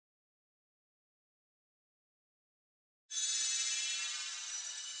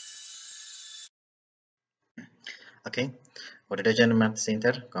Okay, ወደ ደጀን ማት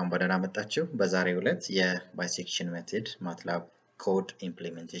ሴንተር እንኳን በደህና መጣችሁ። በዛሬው ዕለት የባይሴክሽን ሜተድ ማትላብ ኮድ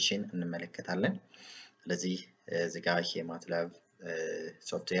ኢምፕሊሜንቴሽን እንመለከታለን። ስለዚህ እዚህ ጋር የማትላብ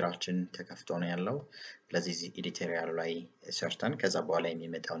ሶፍትዌራችን ተከፍቶ ነው ያለው። ስለዚህ ኤዲቶሪያል ላይ ሰርተን ከዛ በኋላ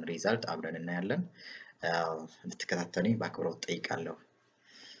የሚመጣውን ሪዛልት አብረን እናያለን። እንድትከታተሉኝ በአክብሮት ጠይቃለሁ።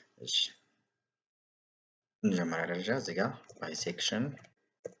 እሺ፣ መጀመሪያ ደረጃ እዚህ ጋር ባይሴክሽን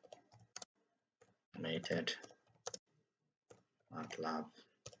ሜተድ MATLAB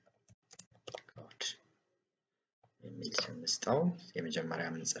code የሚል ስም እንስጠው። የመጀመሪያ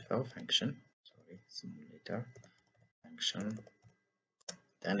የምንጽፈው function simulator function,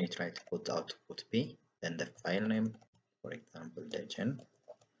 then we try to put output p, then the file name, for example Dejen,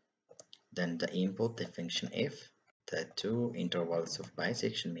 then the input, the function f, the two intervals of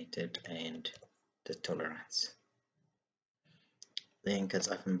bisection method and the tolerance. then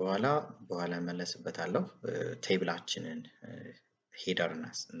ከጻፍን በኋላ መለስበታለሁ። ቴብላችንን ሄደር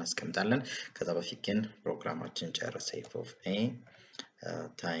እናስቀምጣለን። ከዛ በፊት ግን ፕሮግራማችን ጨርሰ f of a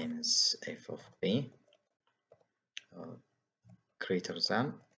times f of b greater than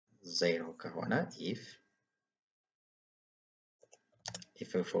 0 ከሆነ if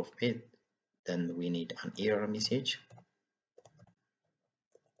f of a, then we need an error message.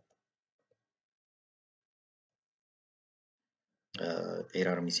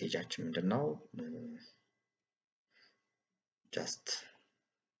 ኤረር ሜሴጃችን ምንድነው? just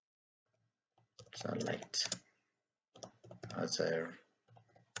select other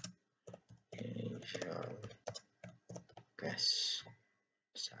initial guess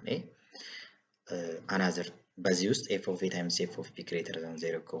ምሳሌ another በዚህ ውስጥ f of a times f of b greater than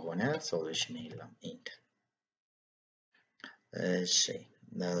 0 ከሆነ ሶሉሽን የለም end። እሺ፣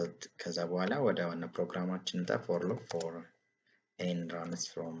 ከዛ በኋላ ወደ ዋና ፕሮግራማችን for loop for n runs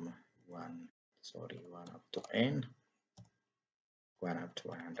from 1 up to n, 1 up to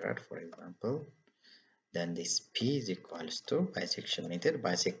 100 for example, then this p is equals to bisection method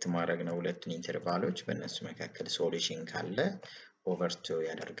bisect ማድረግ ነው ሁለቱን ኢንተርቫሎች በእነሱ መካከል ሶሉሽን ካለ over 2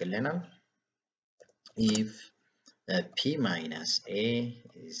 ያደርግልናል። if p minus a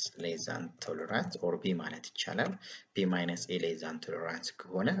is less than tolerance or b ማለት ይቻላል p minus a less than tolerance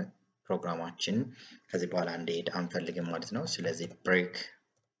ከሆነ ፕሮግራማችን ከዚህ በኋላ እንዲሄድ አንፈልግም ማለት ነው። ስለዚህ break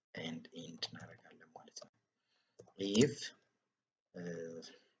and end እናደርጋለን ማለት ነው። if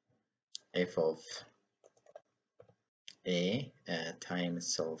f of a times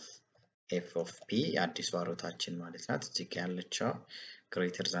of f of p አዲስ ዋሮታችን ማለት ናት እዚህ ጋር ያለችው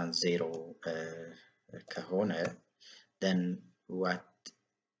greater than 0 ከሆነ then what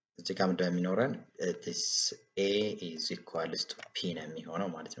እዚህ ጋር እንደሚኖረን this a is equals to p ነው የሚሆነው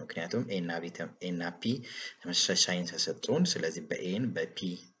ማለት ነው። ምክንያቱም a እና p ተመሳሳይ ሳይን ተሰጥቶን ስለዚህ በa በp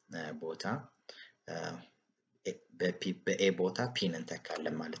ቦታ በa ቦታ p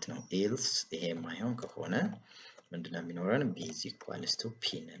እንተካለን ማለት ነው። else ይሄ የማይሆን ከሆነ ምንድነው የሚኖረን? b is equals to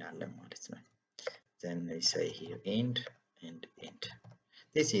p እንላለን ማለት ነው። then we say here end and end.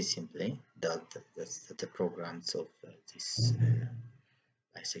 This is simply the programs of this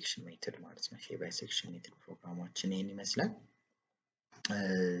bisection method ማለት ነው። ይሄ bisection method ፕሮግራማችን ይሄን ይመስላል።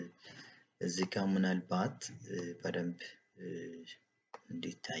 እዚህ ጋር ምናልባት በደንብ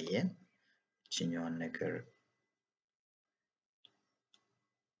እንዲታየን እቺኛዋን ነገር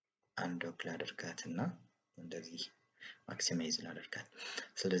አንዶክ ላደርጋትና እንደዚህ ማክሲማይዝ ላደርጋት።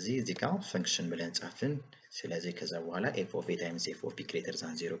 ስለዚህ እዚህ ጋር ፈንክሽን ብለን ጻፍን። ስለዚህ ከዛ በኋላ f of a times f of b greater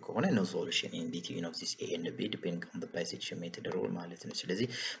than 0 ከሆነ no solution in between of this a and b depending on the bisection method rule ማለት ነው። ስለዚህ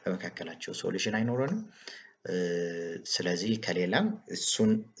በመካከላቸው ሶሉሽን አይኖረንም። ስለዚህ ከሌላም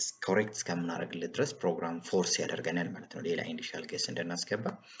እሱን ኮሬክት እስከምናደርግለት ድረስ ፕሮግራም ፎርስ ያደርገናል ማለት ነው። ሌላ ኢኒሻል ጌስ እንደናስገባ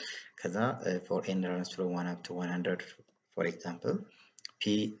ከዛ for n runs from 1 up to 100 for example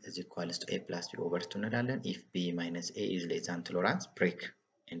p is equals to a plus b over 2 እንላለን። if b minus a is less than tolerance break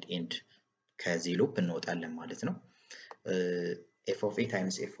and end ከዚህ ሉፕ እንወጣለን ማለት ነው። f of a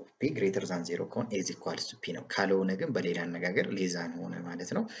times f of b greater than 0 ከሆነ a is equals to p ነው። ካልሆነ ግን በሌላ አነጋገር ሌዛን ሆነ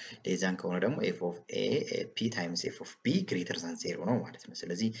ማለት ነው። ሌዛን ከሆነ ደግሞ f of a p times f of b greater than 0 ነው ማለት ነው።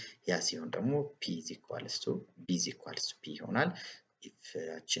 ስለዚህ ያ ሲሆን ደግሞ p is equals to b is equals to p ይሆናል። if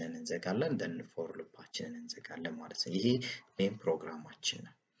አችንን እንዘጋለን then for loopአችንን እንዘጋለን ማለት ነው። ይሄ ሜን ፕሮግራማችን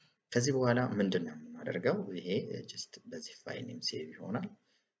ነው። ከዚህ በኋላ ምንድነው የምናደርገው? ይሄ just በዚህ ፋይል ኔም ሴቭ ይሆናል።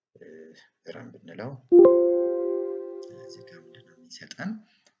 run ብንለው እዚህ ጋር ምንድነው የሚሰጠን?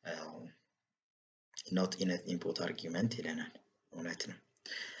 not enough input argument ይለናል። እውነት ነው።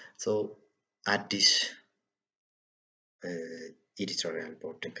 so አዲስ ኤዲቶሪያል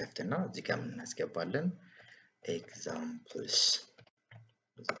ቦርድን ከፍተና እዚህ ጋር እናስገባለን examples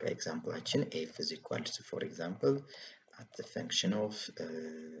example f is equal to, for example, at the function of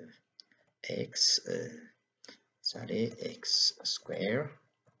x sorry x square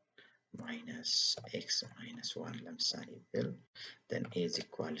minus x minus 1 ለምሳሌ ብል then a is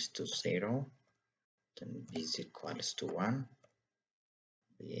equals to 0 then b is equals to 1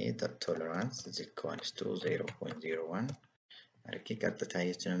 the tolerance is equals to 0.01 አርኪ ቀጥታ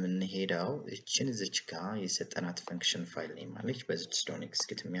የምንሄዳው እቺን እዚች ጋር የሰጠናት ፈንክሽን ፋይል ኔም አለች በዚች ስለሆነ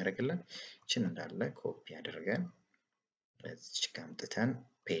ኤክስኪዩት የሚያደርግልን እቺን እንዳለ ኮፒ አድርገን በዚች ጋር አምጥተን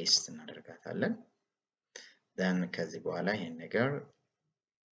ፔስት እናደርጋታለን then ከዚህ በኋላ ይሄን ነገር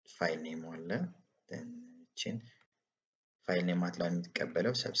ፋይል ኔም አለ then እቺን ፋይል ኔም MATLAB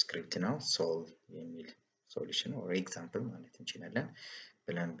የሚቀበለው ሰብስክሪፕት ነው solve የሚል ሶሉሽን or ኤግዛምፕል ማለት እንችላለን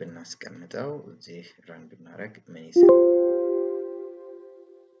ብለን ብናስቀምጠው እዚህ ራን ብናረግ ምን ይሰጣል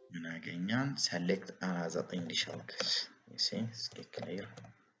እናገኛለን select another initial case you see it's clear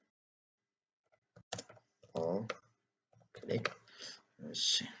or click እሺ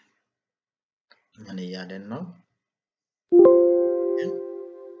ምን ያለን ነው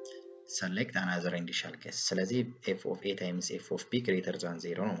select another initial case ስለዚህ f of a times f of b greater than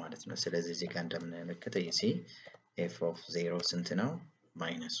 0 ነው ማለት ነው ስለዚህ እዚህ ጋር እንደምንመለከተው you see f of 0 ስንት ነው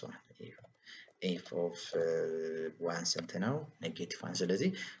 -1 f of 1 ስንት ነው -1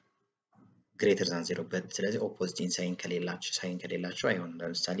 ስለዚህ greater than 0 በት ስለዚህ opposite ሳይን ከሌላችሁ አይሆንም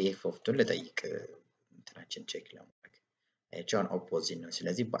ለምሳሌ f of 2 ለጠይቅ እንትናችን ቼክ ለማድረግ እቻን opposite ነው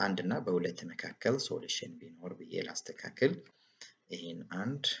ስለዚህ በአንድ እና በሁለት መካከል ሶሉሽን ቢኖር ብዬ ላስተካክል ይሄን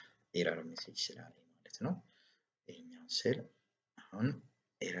አንድ ኤረር ሜሴጅ ስላለ ማለት ነው ይሄኛው ስል አሁን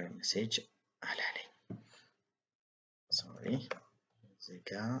ኤረር ሜሴጅ አላለኝ ሶሪ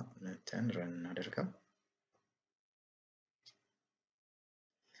እዚጋ መተን ረን እናደርገው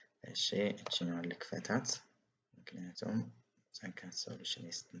እሺ እቺን ልክፈታት ምክንያቱም ሰንካን ሶሉሽን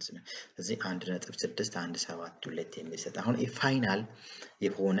ይስተንስነ እዚህ 1.617 የሚሰጥ አሁን ፋይናል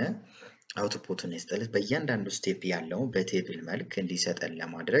የሆነ አውትፑትን ይስጠልት በእያንዳንዱ ስቴፕ ያለው በቴብል መልክ እንዲሰጠን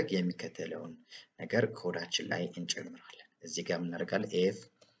ለማድረግ የሚከተለውን ነገር ኮዳችን ላይ እንጨምራለን እዚህ ጋር እናደርጋለን f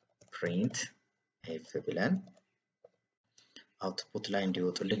print f ብለን አውትፑት ላይ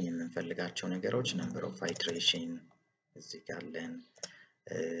እንዲወጡልን የምንፈልጋቸው ነገሮች number of iteration እዚህ ጋር አለን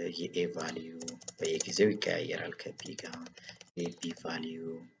የa value በየጊዜው ይቀያየራል ከp ጋር የp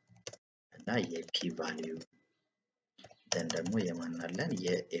value እና የp value ደግሞ የማናለን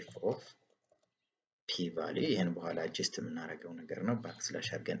የf of p value ይሄን በኋላ adjust የምናደርገው ነገር ነው ባክስላሽ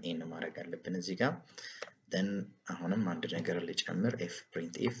አድርገን n ማድረግ አለብን እዚህ ጋር then አሁንም አንድ ነገር ልጨምር f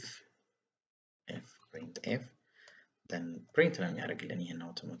printf then print ነው የሚያደርግልን ይሄን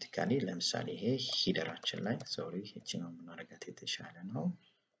አውቶማቲካሊ ለምሳሌ ይሄ ሂደራችን ላይ ሶሪ እቺን ነው የምናደርጋት የተሻለ ነው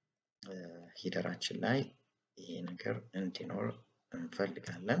ሂደራችን ላይ ይሄ ነገር እንዲኖር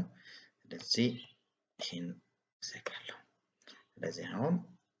እንፈልጋለን ስለዚህ ይሄን ዘጋለሁ ስለዚህ አሁን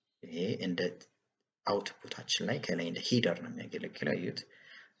ይሄ እንደ አውትፑታችን ላይ ከላይ እንደ ሂደር ነው የሚያገለግለው እዩት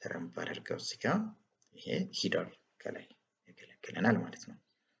ረምፕ አድርገው እዚህ ጋር ይሄ ሂደር ከላይ ያገለግለናል ማለት ነው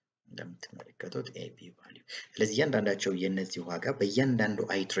እንደምትመለከቱት ab value ስለዚህ እያንዳንዳቸው የነዚህ ዋጋ በእያንዳንዱ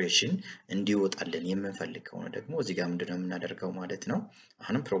አይትሬሽን እንዲወጣልን የምንፈልገው ነው ደግሞ እዚህ ጋር ምንድነው የምናደርገው ማለት ነው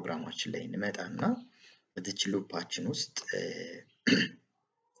አሁንም ፕሮግራማችን ላይ እንመጣና እዚች ሉፓችን ውስጥ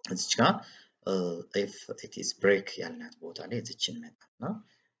እዚች ጋር if it is break ያልናት ቦታ ላይ እዚችን መጣና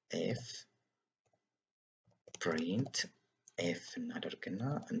f print f እናደርግና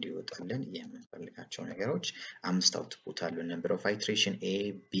እንዲወጣልን የምንፈልጋቸው ነገሮች አምስት አውትፑት አሉ number of iteration a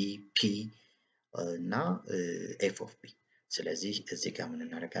b p እና f of b ስለዚህ እዚህ ጋር ምን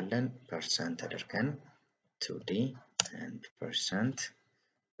እናደርጋለን percent አድርገን 2d and percent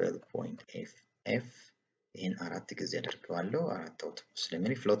point f ይሄን አራት ጊዜ አድርገዋለሁ አራት አውትፑት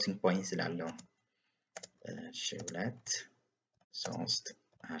ስለሚል floating point ስላለው እሺ 2 3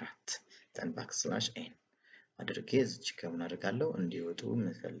 4 then backslash n አድርጌ እዚህ ጋር ምን አደርጋለሁ እንዲወጡ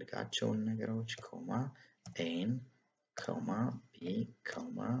የምፈልጋቸው ነገሮች ኮማ n ኮማ b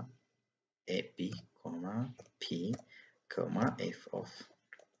ኮማ ab ኮማ p ኮማ f of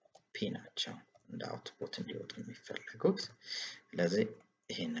p ናቸው እንደ አውትፑት እንዲወጡ የሚፈልጉት ስለዚህ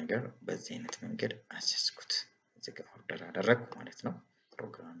ይሄን ነገር በዚህ አይነት መንገድ አሰስኩት እዚህ ጋር ኦርደር አደረኩ ማለት ነው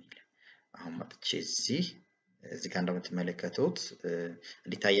ፕሮግራም ላይ አሁን መጥቼ እዚህ ጋር እንደምትመለከቱት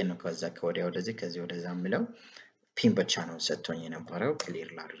እንዲታየን ነው ከዛ ከወዲያ ወደዚህ ከዚህ ወደዛ ምለው ፒን ብቻ ነው ሰጥቶኝ የነበረው ክሊር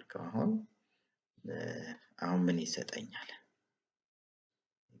ላድርገው አሁን ምን ይሰጠኛል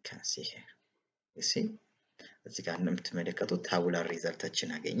you can see here you see እዚህ ጋር እንደምትመለከቱት ታቡላር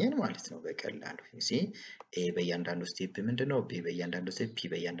ሪዛልታችን አገኘን ማለት ነው በቀላሉ see a በእያንዳንዱ ስቴፕ ምንድነው b በእያንዳንዱ ስቴፕ p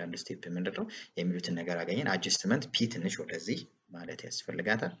በእያንዳንዱ ስቴፕ ምንድነው የሚሉትን ነገር አገኘን አጀስትመንት p ትንሽ ወደዚህ ማለት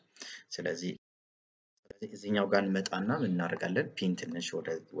ያስፈልጋታል ስለዚህ እዚህኛው ጋር እንመጣና ምን እናደርጋለን ፒን ትንሽ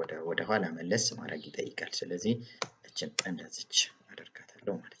ወደ ኋላ መለስ ማድረግ ይጠይቃል ስለዚህ እችን እንደዚች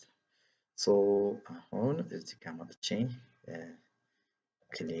አደርጋታለሁ ማለት ነው ሶ አሁን እዚህ ጋር መጥቼ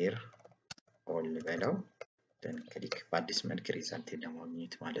ክሊር ኦል በለው then ክሊክ በአዲስ መልክ ሪዛልት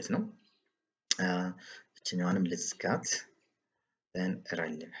ለማግኘት ማለት ነው እችኛዋንም ልዝጋት then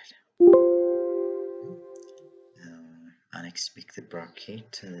run ልበል unexpected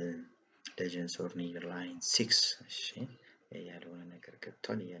bracket legends of near line 6 እሺ ያለውን ነገር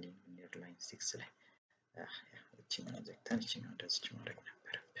ገብቷል ያለኝ near line 6 ላይ እችኛዋን ዘግተን እችኛዋን እንደዚህ ማድረግ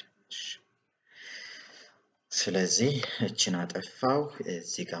ነበረብን እሺ ስለዚህ እችን አጠፋው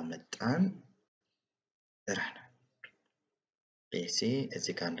እዚህ ጋር መጣን run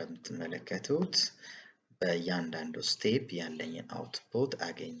እዚህ ጋር እንደምትመለከቱት በእያንዳንዱ ስቴፕ ያለኝን አውትፑት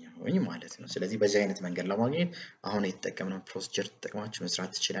አገኘሁኝ ማለት ነው ስለዚህ በዚህ አይነት መንገድ ለማግኘት አሁን የተጠቀምነው ፕሮሲጀር ተጠቅማችሁ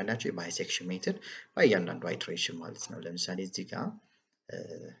መስራት ትችላላችሁ የባይሴክሽን ሜተድ በእያንዳንዱ አይትሬሽን ማለት ነው ለምሳሌ እዚህ ጋር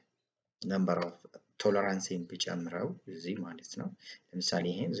ነምበር ኦፍ ቶለራንስን ቢጨምረው እዚህ ማለት ነው ለምሳሌ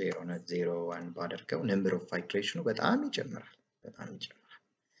ይሄን 0.01 ባደርገው ነምበር ኦፍ አይትሬሽኑ በጣም ይጨምራል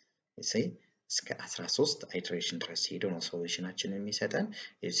እስከ 13 አይትሬሽን ድረስ ሄዶ ነው ሶሉሽናችንን የሚሰጠን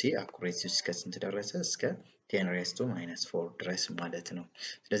አኩሬሲ እስከ ስንት ደረሰ እስከ 10⁻⁻4 ድረስ ማለት ነው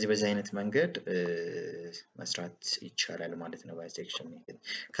ስለዚህ በዚህ አይነት መንገድ መስራት ይቻላል ማለት ነው ባይሴክሽን ሜተድ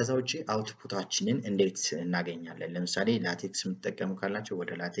ከዛ ውጪ አውትፑታችንን እንዴት እናገኛለን ለምሳሌ ላቴክስ የምትጠቀሙ ካላችሁ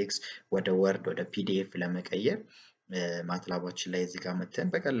ወደ ላቴክስ ወደ ወርድ ወደ ፒዲኤፍ ለመቀየር ማትላባችን ላይ እዚህ ጋር መተን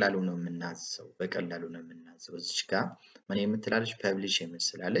በቀላሉ ነው የምናዘው እዚህ ጋር ምን የምትላለች ፐብሊሽ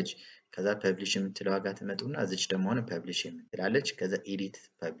የምትላለች ከዛ ፐብሊሽ የምትለው ጋር ተመጡና እዚች ደግሞ ነው ፐብሊሽ የምትላለች ከዛ ኤዲት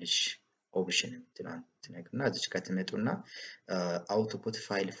ፐብሊሽ ኦፕሽን የምትነግሩና እዚች ጋር ተመጡና አውትፑት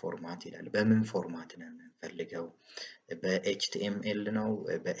ፋይል ፎርማት ይላል በምን ፎርማት ነው የምንፈልገው በኤችቲኤምኤል ነው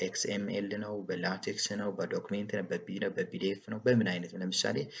በኤክስኤምኤል ነው በላቴክስ ነው በዶክመንት ነው በፒዲኤፍ ነው በምን አይነት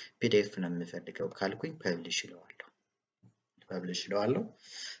ለምሳሌ ፒዲኤፍ ነው የምፈልገው ካልኩኝ ፐብሊሽ ይለዋለሁ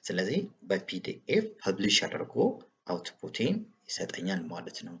ስለዚህ በፒዲኤፍ ፐብሊሽ አድርጎ አውትፑቴን ይሰጠኛል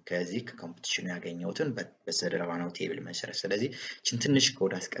ማለት ነው ከዚህ ከኮምፒቲሽኑ ያገኘውትን በሰደራባናው ቴብል መሰረት ስለዚህ እቺን ትንሽ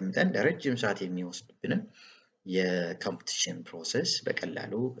ኮድ አስቀምጠን ለረጅም ሰዓት የሚወስድብንን የኮምፒቲሽን ፕሮሰስ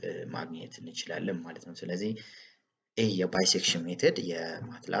በቀላሉ ማግኘት እንችላለን ማለት ነው ስለዚህ የባይሴክሽን ሜተድ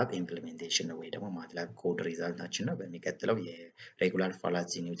የማትላብ ኢምፕሊሜንቴሽን ነው ወይ ደግሞ ማትላብ ኮድ ሪዛልታችን ነው በሚቀጥለው የሬጉላር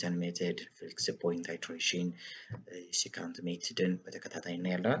ፋላሲ ኒውተን ሜተድ ፊክስ ፖይንት አይትሬሽን ሲካንት ሜተድን በተከታታይ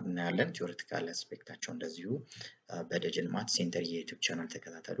እናያለን ቲዮሪቲካል አስፔክታቸው እንደዚሁ በደጀን ማት ሴንተር የዩቲዩብ ቻናል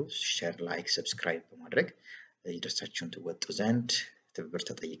ተከታተሉ ሼር ላይክ ሰብስክራይብ በማድረግ ይደርሳችሁን ትወጡ ዘንድ ትብብር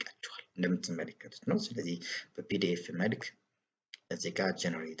ተጠይቃችኋል እንደምትመለከቱት ነው ስለዚህ በፒዲኤፍ መልክ እዚህ ጋር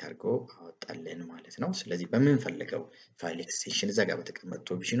ጀነሬት አድርጎ አወጣልን ማለት ነው ስለዚህ በመንፈልገው ፋይል ኤክስቴንሽን እዛ ጋር በተቀመጡ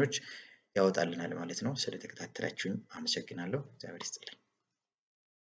ኦፕሽኖች ያወጣልናል ማለት ነው ስለተከታተላችሁኝ አመሰግናለሁ እግዚአብሔር ይስጥልኝ